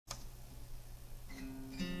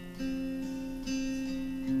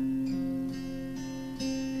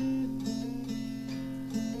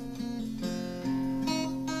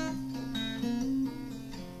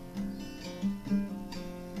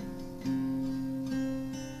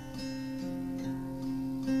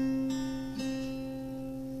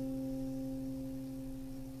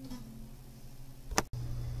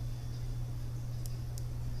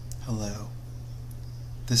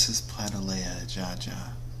This is Platalea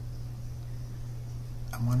Jaja.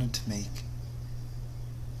 I wanted to make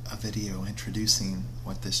a video introducing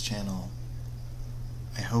what this channel,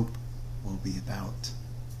 I hope, will be about.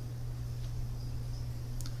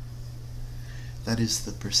 That is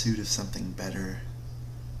the pursuit of something better,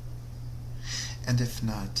 and if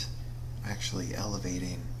not, actually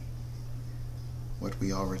elevating what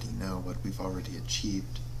we already know, what we've already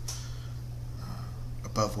achieved,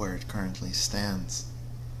 above where it currently stands.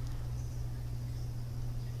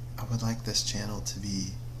 I would like this channel to be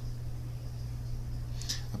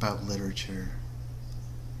about literature,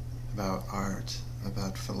 about art,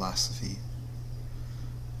 about philosophy,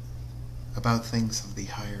 about things of the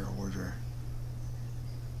higher order.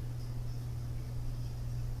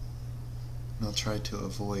 And I'll try to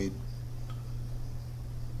avoid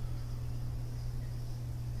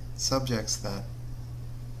subjects that,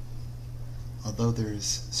 although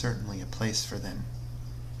there's certainly a place for them,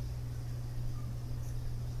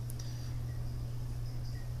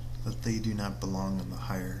 that they do not belong in the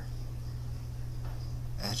higher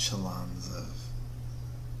echelons of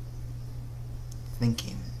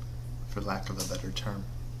thinking, for lack of a better term.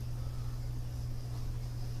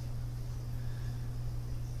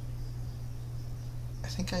 I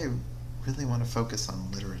think I really want to focus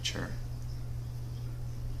on literature.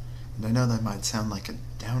 And I know that might sound like a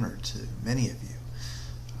downer to many of you.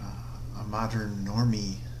 A modern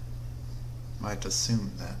normie might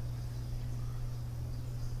assume that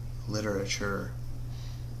literature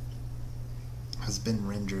has been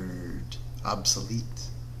rendered obsolete,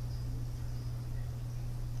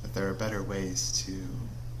 that there are better ways to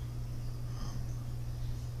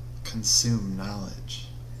consume knowledge.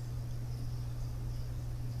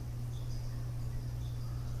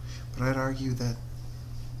 But I'd argue that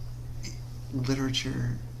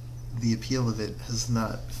literature, the appeal of it, has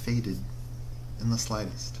not faded in the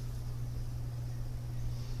slightest.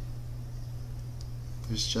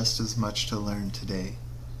 There's just as much to learn today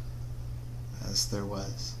as there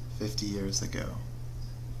was 50 years ago.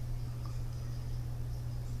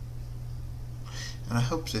 And I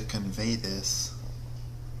hope to convey this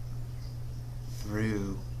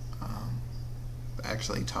through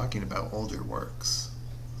actually talking about older works.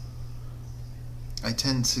 I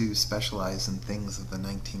tend to specialize in things of the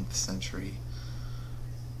 19th century,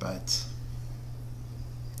 but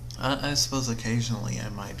I suppose occasionally I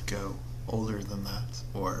might go older than that,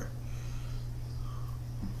 or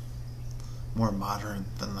more modern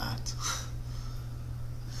than that.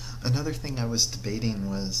 Another thing I was debating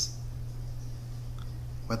was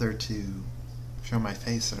whether to show my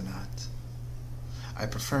face or not. I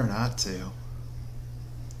prefer not to,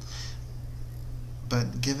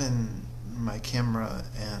 but given my camera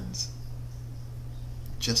and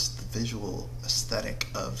just the visual aesthetic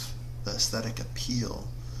of the aesthetic appeal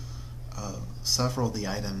of several of the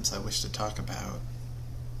items I wish to talk about,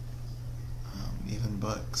 even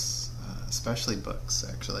books, especially books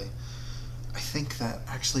actually, I think that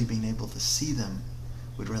actually being able to see them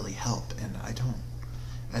would really help, and I don't,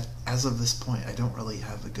 as of this point, I don't really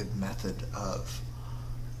have a good method of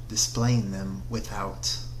displaying them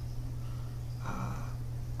without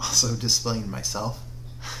also displaying myself.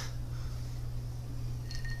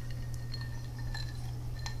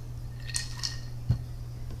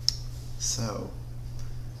 So,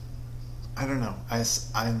 I don't know.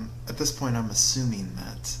 I'm at this point I'm assuming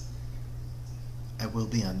that I will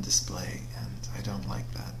be on display, and I don't like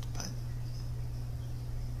that, but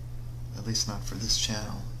at least not for this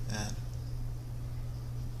channel. And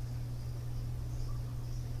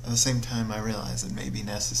at the same time, I realize it may be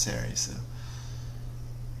necessary.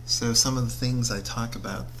 So some of the things I talk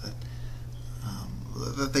about,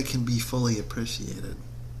 that they can be fully appreciated.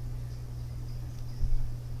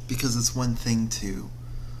 Because it's one thing to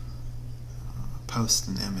post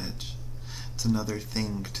an image. It's another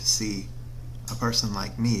thing to see a person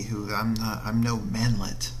like me, who I'm no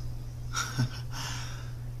manlet.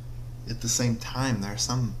 At the same time, there are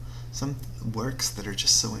some works that are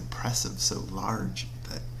just so impressive, so large,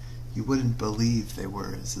 that you wouldn't believe they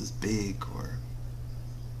were as big or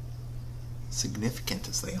significant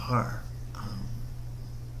as they are.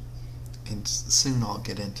 And soon I'll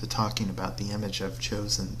get into talking about the image I've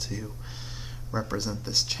chosen to represent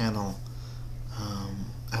this channel.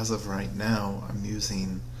 As of right now, I'm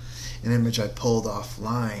using an image I pulled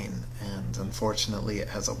offline, and unfortunately it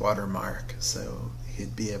has a watermark, so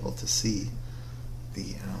you'd be able to see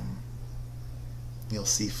the, you'll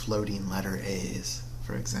see floating letter A's,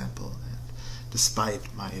 for example. And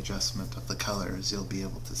despite my adjustment of the colors, you'll be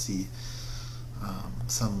able to see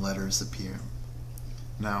some letters appear.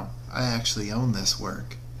 Now, I actually own this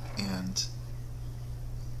work, and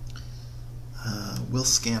we'll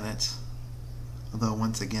scan it. Although,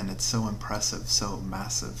 once again, it's so impressive, so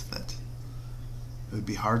massive, that it would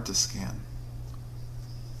be hard to scan.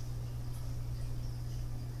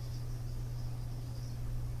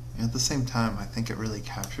 And at the same time, I think it really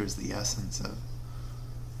captures the essence of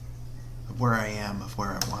where I am, of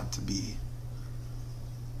where I want to be.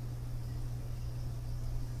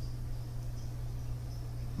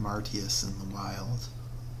 Martius in the wild.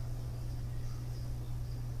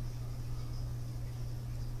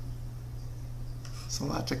 It's a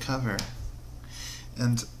lot to cover,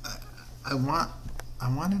 and I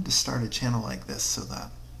wanted to start a channel like this so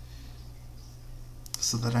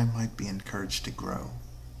that I might be encouraged to grow,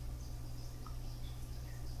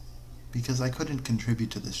 because I couldn't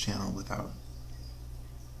contribute to this channel without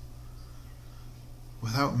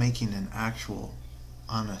making an actual,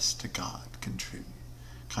 honest to God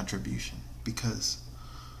contribution, because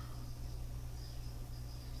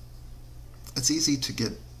it's easy to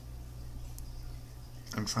get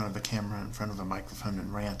in front of a camera, in front of a microphone,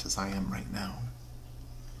 and rant as I am right now.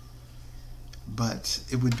 But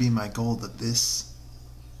it would be my goal that this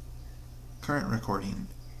current recording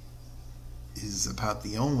is about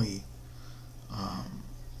the only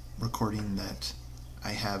recording that I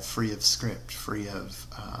have free of script, free of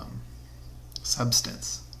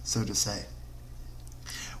substance, so to say,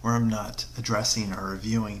 where I'm not addressing or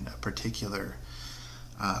reviewing a particular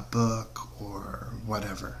book or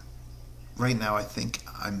whatever. Right now, I think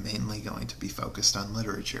I'm mainly going to be focused on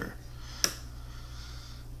literature,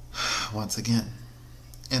 once again.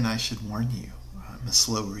 And I should warn you, I'm a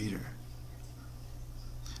slow reader.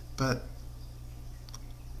 But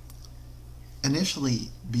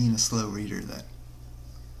initially, being a slow reader, that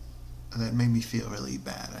made me feel really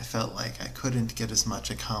bad. I felt like I couldn't get as much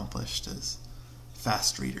accomplished as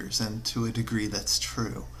fast readers, and to a degree that's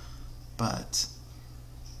true. But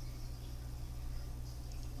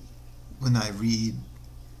when I read,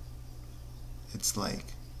 it's like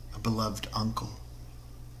a beloved uncle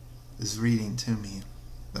is reading to me,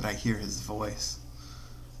 that I hear his voice,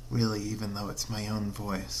 really, even though it's my own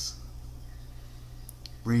voice,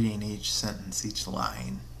 reading each sentence, each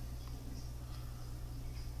line,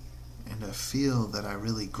 and I feel that I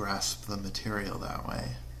really grasp the material that way.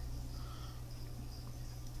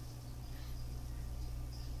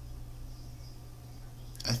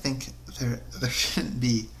 I think there shouldn't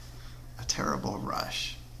be a terrible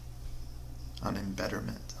rush on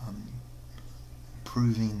embetterment, on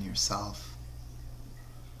improving yourself.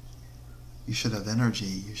 You should have energy,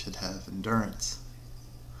 you should have endurance.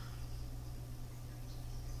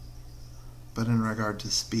 But in regard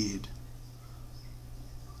to speed,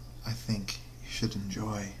 I think you should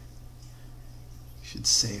enjoy, you should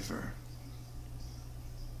savor.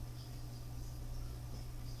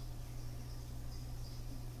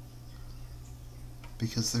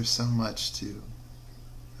 Because there's so much to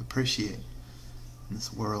appreciate in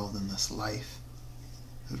this world, in this life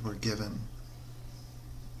that we're given.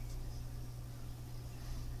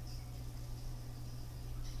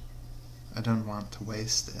 I don't want to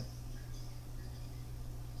waste it.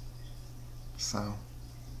 So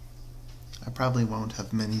I probably won't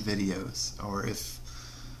have many videos, or if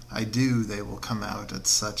I do, they will come out at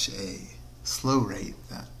such a slow rate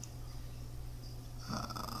that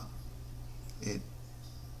it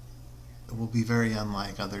will be very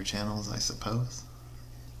unlike other channels, I suppose.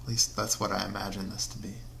 At least that's what I imagine this to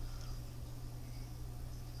be.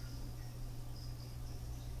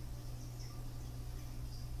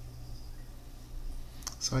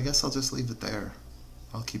 So I guess I'll just leave it there.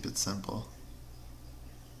 I'll keep it simple.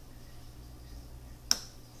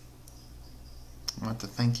 I want to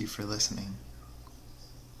thank you for listening.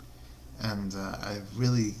 And I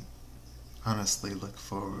really honestly look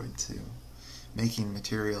forward to making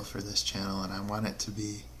material for this channel, and I want it to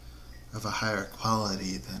be of a higher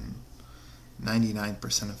quality than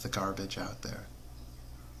 99% of the garbage out there.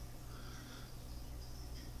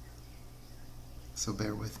 So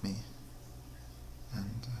bear with me,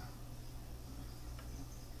 and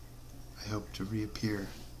I hope to reappear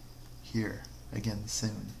here again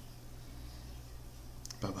soon.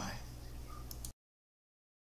 Bye-bye.